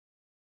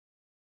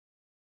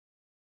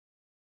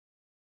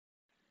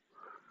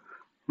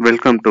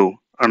Welcome to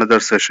another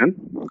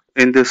session.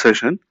 In this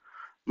session,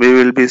 we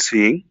will be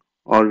seeing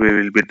or we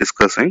will be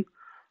discussing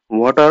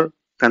what are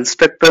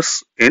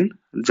constructors in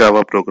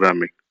Java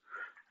programming.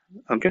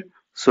 Okay,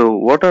 so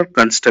what are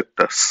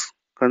constructors?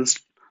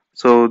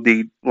 So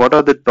the what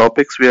are the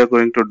topics we are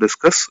going to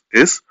discuss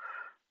is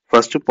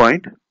first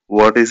point,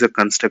 what is a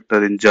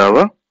constructor in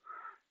Java,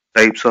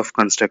 types of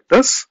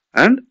constructors,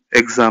 and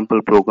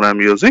example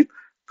program using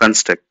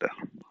constructor.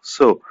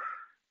 So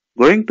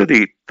going to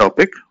the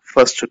topic,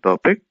 first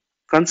topic,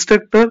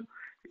 constructor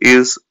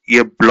is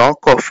a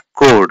block of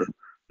code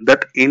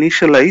that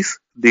initialize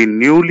the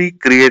newly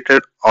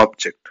created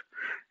object.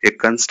 A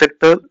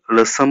constructor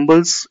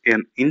resembles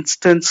an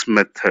instance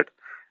method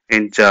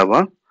in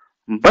Java,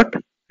 but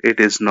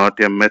it is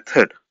not a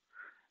method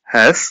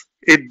as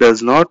it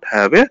does not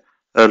have a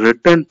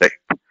return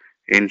type.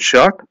 In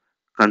short,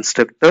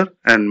 constructor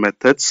and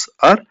methods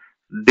are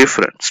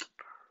different.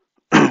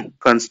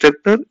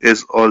 Constructor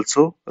is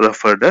also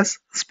referred as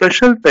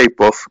special type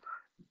of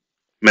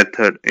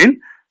method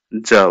in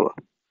Java.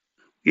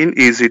 In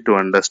easy to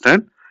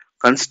understand,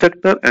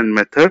 constructor and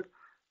method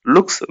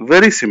looks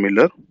very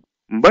similar,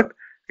 but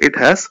it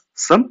has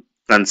some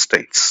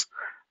constraints.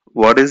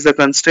 What is the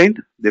constraint?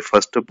 The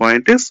first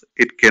point is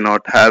it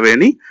cannot have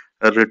any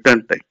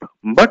return type,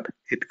 but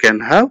it can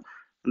have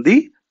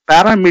the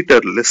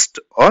parameter list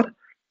or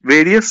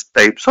various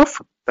types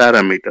of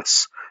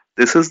parameters.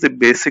 This is the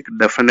basic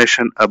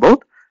definition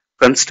about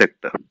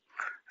constructor.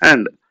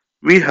 And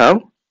we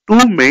have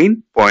two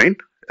main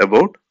points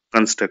about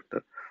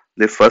constructor.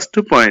 The first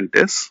point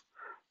is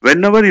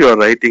whenever you are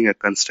writing a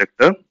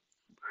constructor,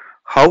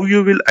 how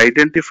you will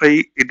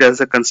identify it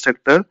as a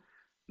constructor.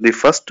 The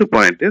first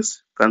point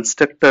is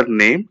constructor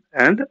name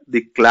and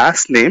the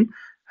class name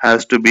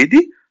has to be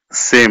the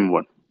same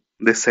one.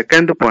 The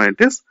second point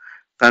is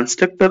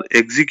constructor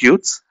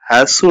executes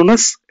as soon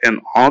as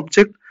an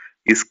object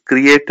is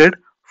created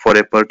for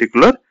a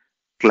particular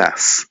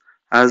class.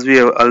 As we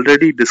have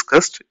already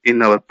discussed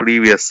in our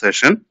previous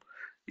session,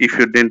 if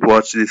you didn't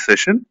watch this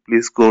session,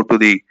 please go to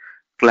the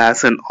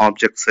class and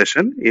object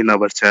session in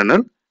our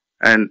channel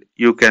and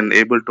you can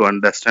able to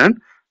understand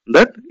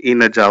that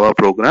in a Java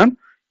program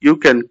you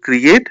can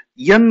create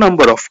n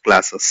number of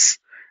classes,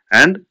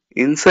 and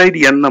inside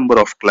n number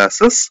of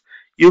classes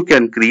you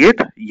can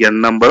create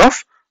n number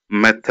of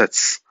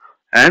methods,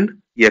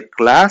 and a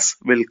class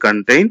will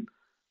contain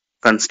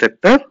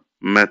constructor,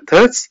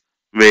 methods,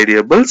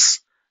 variables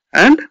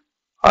and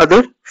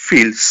other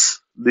fields.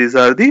 These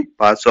are the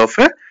parts of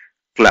a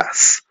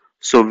class.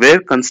 So where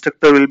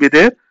constructor will be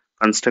there?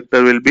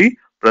 Constructor will be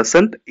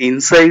present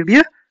inside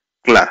a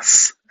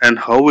class. And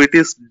how it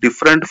is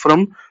different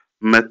from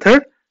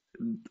method?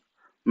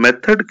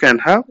 Method can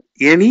have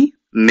any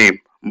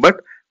name,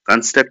 but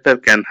constructor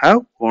can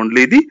have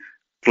only the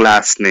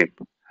class name.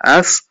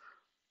 As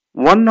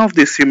one of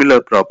the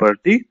similar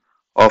property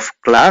of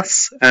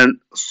constructor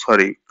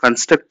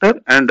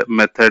and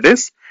method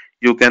is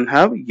you can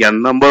have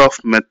n number of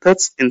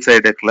methods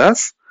inside a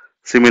class.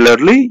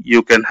 Similarly,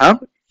 you can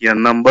have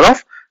n number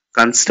of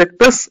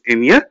constructors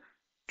in a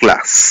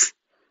class.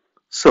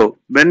 So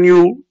when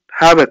you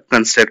have a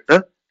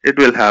constructor, it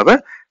will have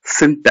a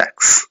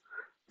syntax.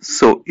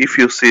 So if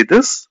you see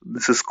this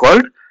is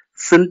called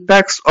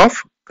syntax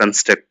of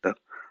constructor.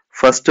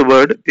 First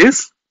word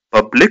is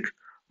public.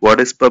 What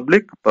is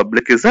public?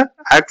 Public is an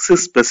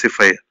access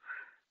specifier.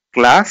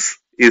 Class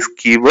is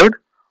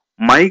keyword.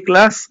 My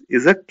class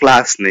is a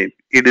class name.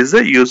 It is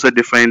a user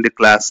defined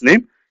class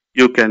name.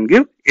 You can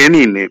give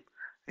any name.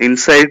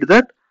 Inside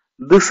that,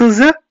 this is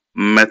a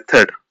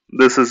method.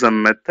 This is a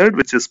method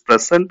which is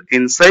present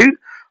inside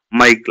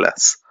my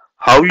class.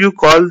 Why you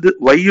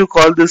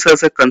call this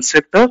as a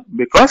constructor?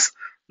 Because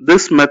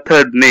this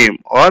method name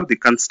or the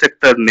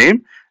constructor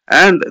name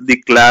and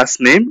the class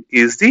name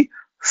is the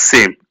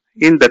same.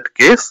 In that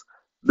case,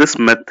 this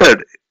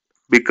method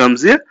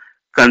becomes a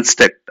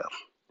constructor.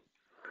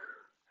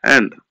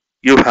 And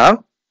you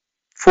have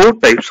four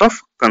types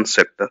of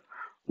constructor.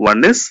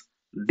 One is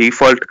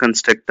default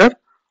constructor,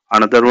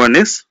 another one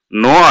is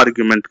no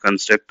argument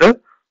constructor,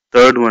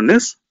 third one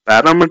is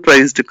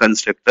parameterized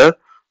constructor,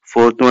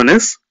 fourth one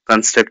is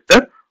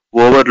constructor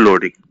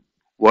overloading.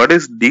 What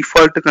is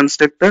default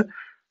constructor?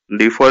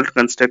 Default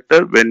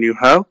constructor, when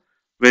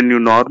you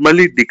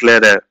normally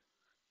declare a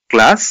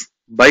class,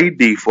 by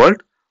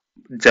default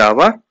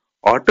Java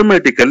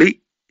automatically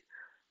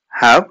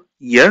have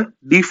a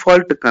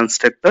default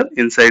constructor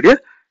inside a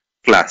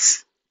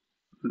class.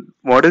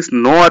 What is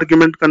no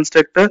argument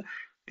constructor?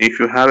 If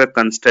you have a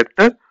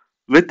constructor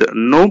with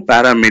no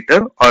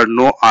parameter or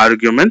no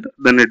argument,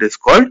 then it is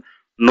called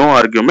no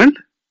argument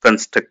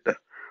constructor.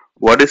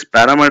 What is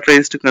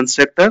parameterized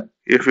constructor?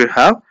 If you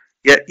have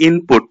a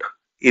input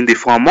in the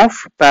form of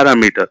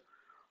parameter,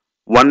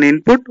 one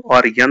input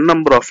or n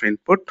number of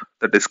input,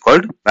 that is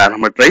called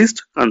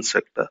parameterized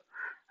constructor.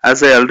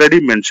 As I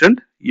already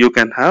mentioned, you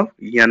can have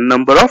n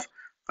number of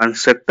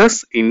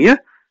constructors in a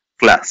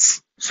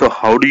class. So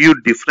how do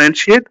you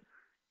differentiate?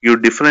 You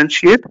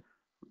differentiate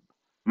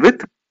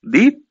with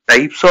the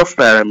types of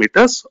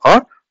parameters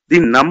or the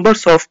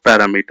numbers of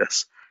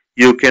parameters.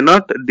 You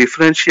cannot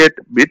differentiate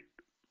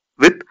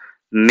with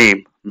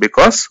name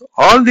because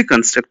all the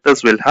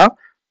constructors will have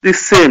the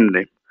same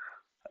name.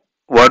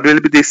 What will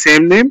be the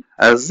same name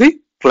as the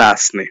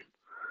class name?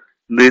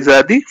 These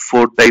are the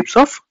four types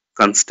of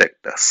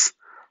constructors.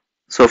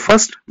 So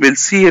first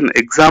we'll see an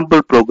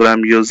example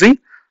program using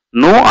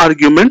no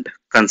argument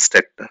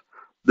constructor.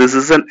 This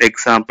is an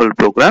example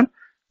program.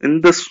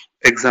 In this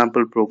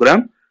example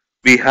program,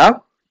 we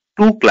have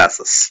two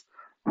classes.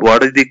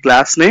 What is the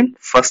class name?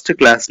 First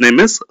class name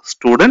is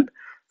student.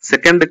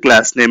 Second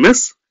class name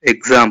is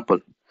example.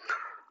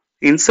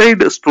 Inside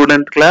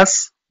student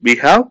class, we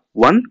have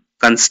one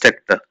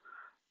constructor.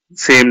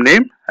 Same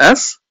name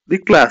as the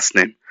class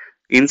name.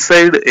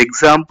 Inside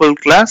example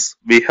class,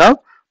 we have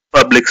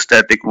public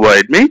static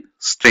void main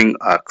string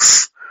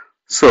args.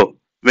 So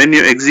when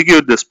you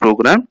execute this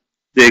program,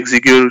 the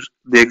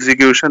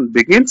execution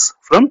begins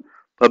from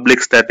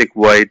public static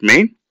void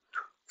main.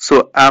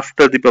 So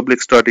after the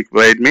public static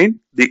void main,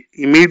 the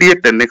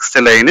immediate next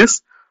line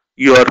is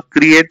you are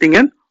creating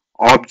an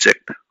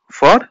object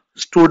for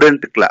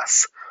student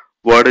class.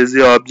 What is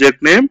the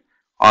object name?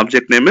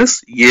 Object name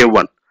is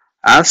A1.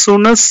 As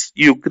soon as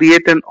you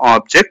create an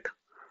object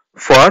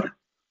for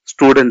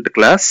student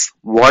class,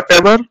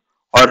 whatever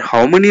or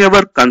how many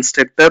ever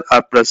constructor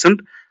are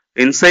present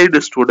inside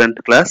the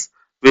student class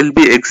will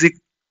be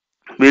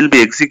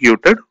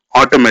executed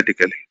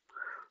automatically.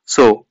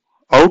 So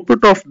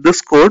output of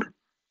this code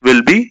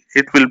will be,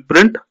 it will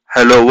print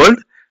hello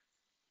world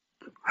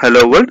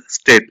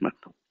statement.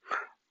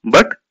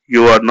 But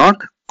you are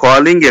not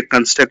calling a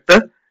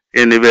constructor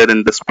anywhere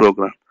in this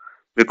program,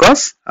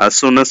 because as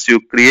soon as you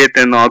create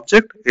an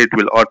object, it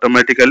will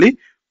automatically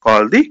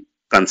call the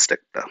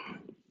constructor.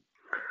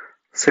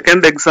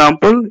 Second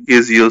example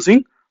is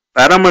using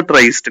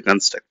parameterized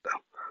constructor.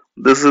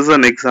 This is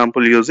an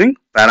example using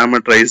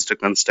parameterized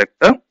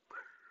constructor.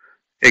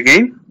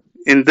 Again,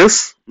 in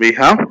this we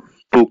have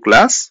two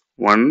class.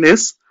 One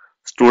is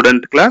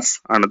student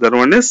class, another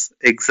one is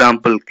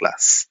example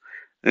class.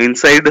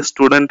 Inside the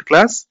student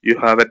class, you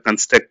have a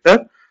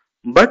constructor,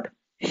 but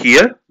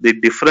here the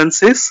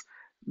difference is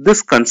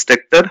this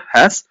constructor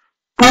has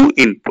two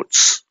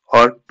inputs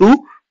or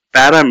two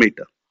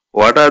parameters.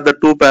 What are the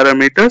two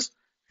parameters?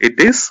 It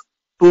is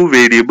two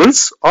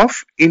variables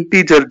of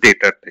integer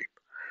data type.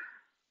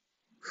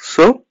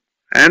 So,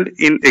 and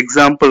in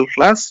example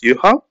class, you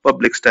have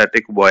public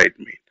static void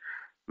main,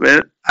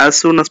 where as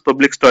soon as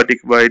public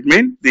static void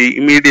main, the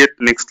immediate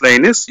next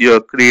line is you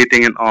are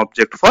creating an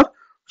object for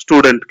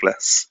student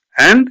class.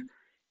 And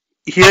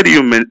here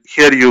you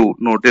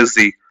notice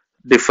the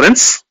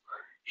difference.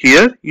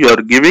 Here you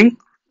are giving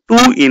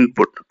two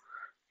input.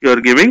 You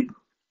are giving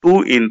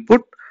two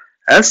input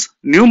as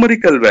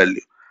numerical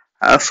value.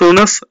 As soon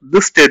as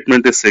this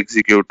statement is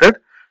executed,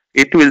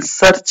 it will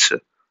search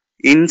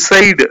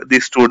inside the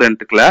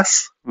student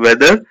class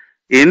whether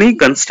any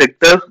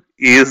constructor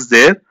is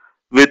there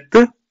with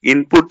the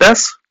input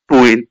as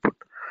two input.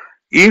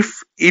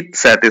 If it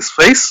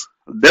satisfies,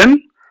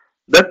 then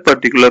that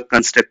particular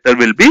constructor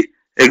will be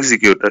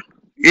executed.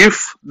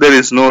 If there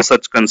is no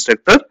such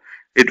constructor,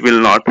 it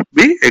will not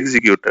be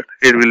executed.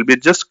 It will be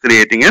just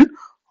creating an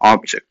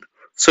object.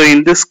 So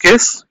in this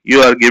case,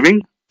 you are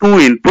giving two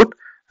input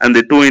and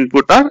the two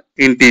input are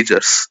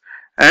integers,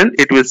 and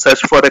it will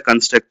search for a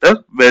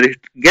constructor where it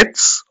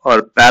gets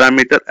or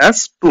parameter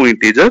as two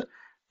integer.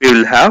 We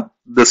will have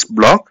this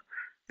block.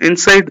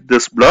 Inside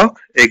this block,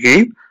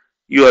 again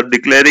you are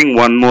declaring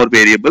one more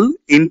variable,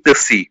 int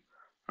c.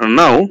 And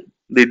now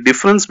the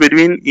difference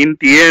between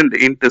int a and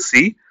int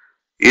c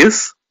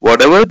is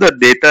whatever the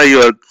data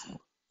you are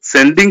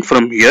sending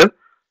from here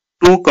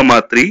 2,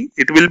 3,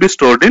 it will be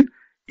stored in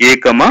a,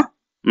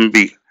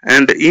 b,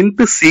 and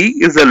int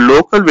c is a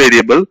local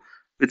variable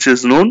which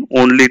is known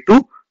only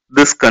to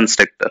this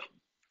constructor.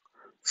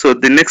 So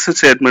the next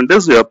statement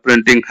is you are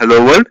printing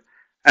hello world,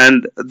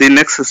 and the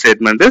next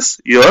statement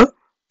is you are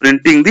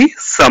printing the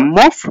sum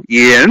of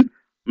a and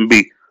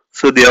b.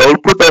 So the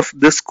output of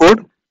this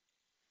code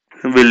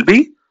will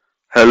be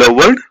hello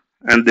world,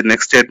 and the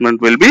next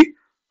statement will be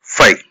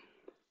 5,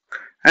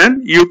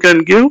 and you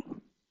can give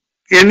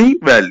any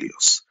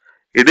values.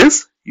 It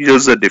is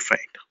user defined.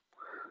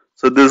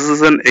 So this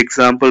is an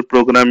example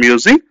program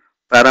using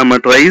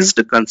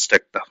parameterized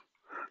constructor.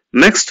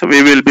 Next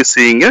we will be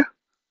seeing a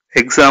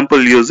example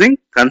using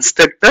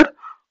constructor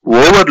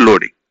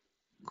overloading.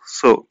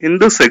 So in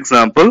this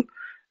example,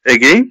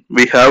 again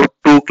we have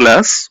two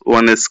class.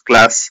 One is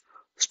class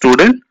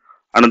student,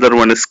 another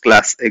one is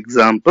class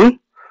example.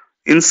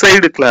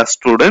 Inside class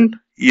student,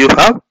 you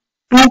have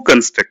two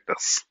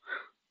constructors.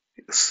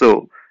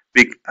 So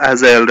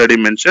as I already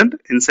mentioned,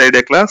 inside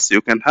a class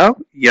you can have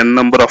n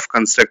number of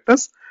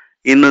constructors.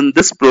 In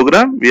this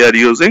program, we are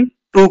using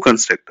two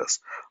constructors.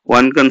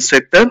 One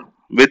constructor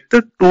with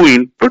two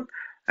input,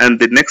 and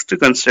the next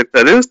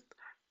constructor is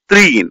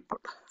 3 input.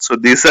 So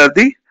this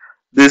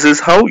is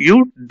how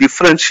you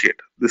differentiate.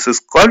 This is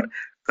called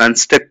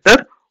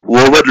constructor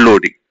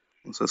overloading.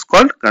 This is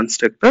called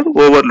constructor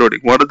overloading.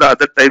 What are the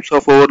other types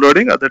of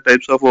overloading? Other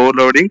types of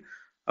overloading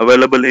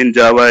available in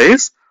Java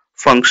is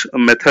function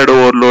method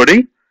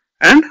overloading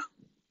and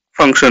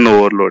function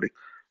overloading.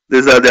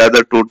 These are the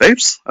other two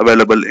types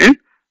available in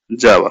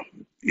Java.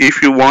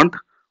 If you want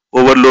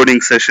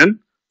overloading session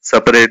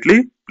separately,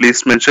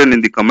 please mention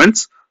in the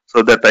comments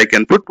so that I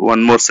can put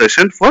one more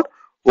session for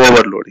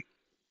overloading.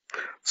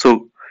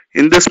 So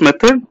in this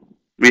method,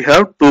 we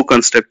have two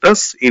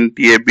constructors, int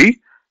AB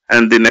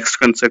and the next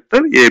constructor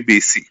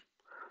ABC.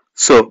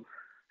 So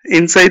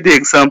inside the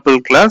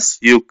example class,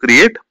 you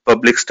create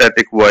public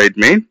static void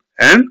main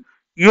and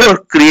you are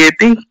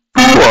creating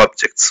two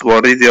objects.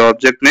 What is the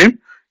object name?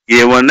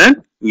 A1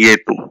 and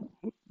A2.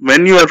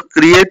 When you are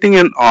creating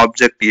an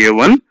object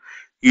A1,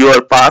 you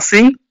are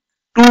passing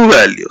two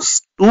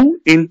values, two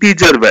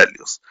integer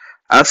values.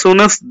 As soon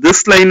as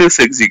this line is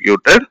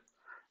executed,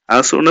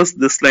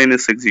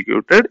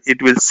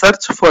 it will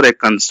search for a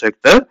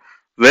constructor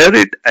where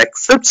it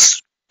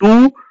accepts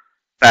two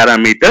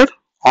parameter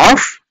of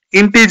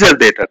integer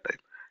data type.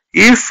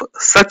 If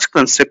such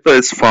constructor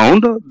is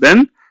found,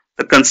 then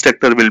the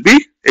constructor will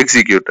be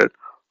executed,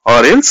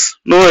 or else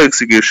no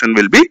execution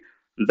will be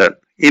done.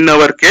 In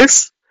our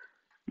case,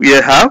 we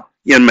have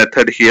a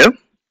method here.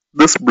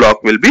 This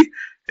block will be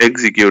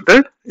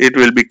executed. It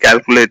will be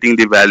calculating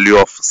the value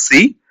of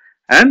C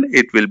and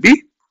it will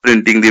be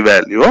printing the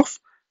value of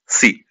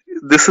C.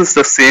 This is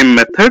the same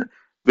method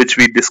which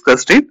we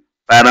discussed in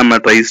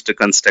parameterized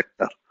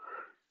constructor.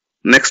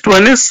 Next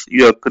one is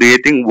you are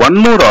creating one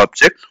more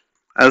object.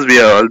 As we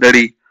have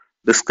already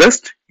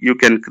discussed, you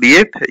can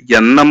create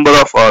n number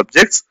of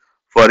objects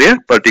for a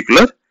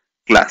particular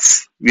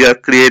class. We are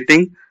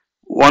creating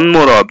one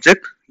more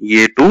object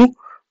A2,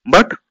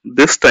 but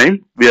this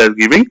time we are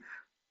giving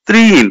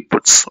three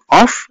inputs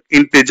of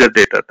integer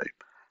data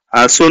type.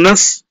 As soon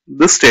as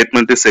this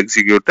statement is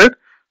executed,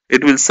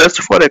 it will search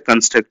for a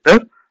constructor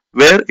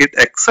where it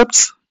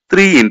accepts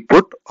three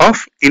input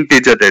of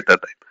integer data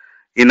type.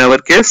 In our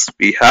case,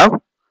 we have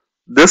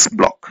this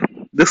block.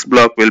 This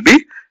block will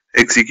be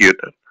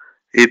executed.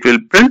 It will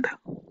print,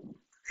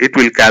 it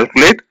will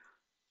calculate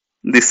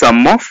the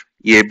sum of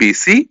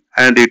ABC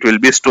and it will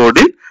be stored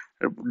in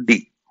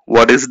D.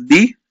 What is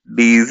D?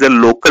 D is a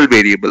local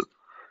variable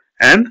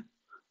and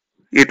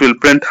it will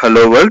print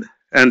hello world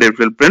and it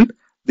will print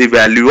the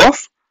value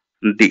of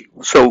D.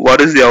 So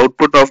what is the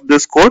output of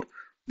this code?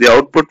 The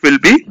output will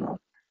be,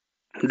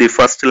 the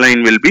first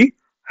line will be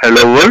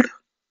hello world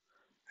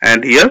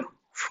and here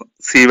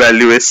C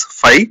value is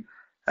 5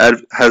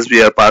 as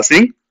we are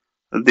passing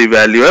the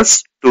value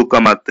as 2,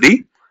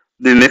 3.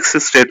 The next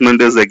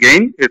statement is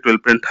again it will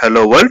print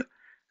hello world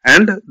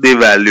and the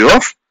value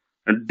of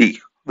D.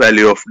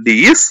 Value of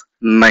D is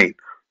 9.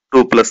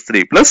 2 plus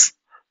 3 plus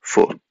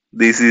 4.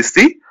 This is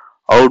the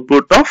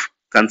output of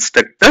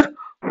constructor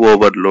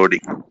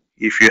overloading.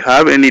 If you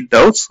have any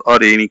doubts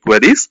or any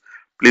queries,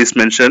 please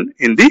mention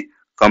in the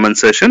comment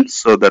section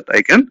so that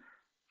I can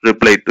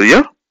reply to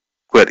your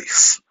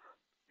queries.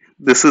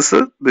 This is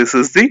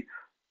the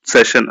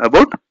session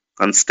about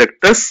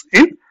constructors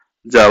in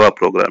Java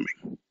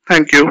programming.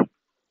 Thank you.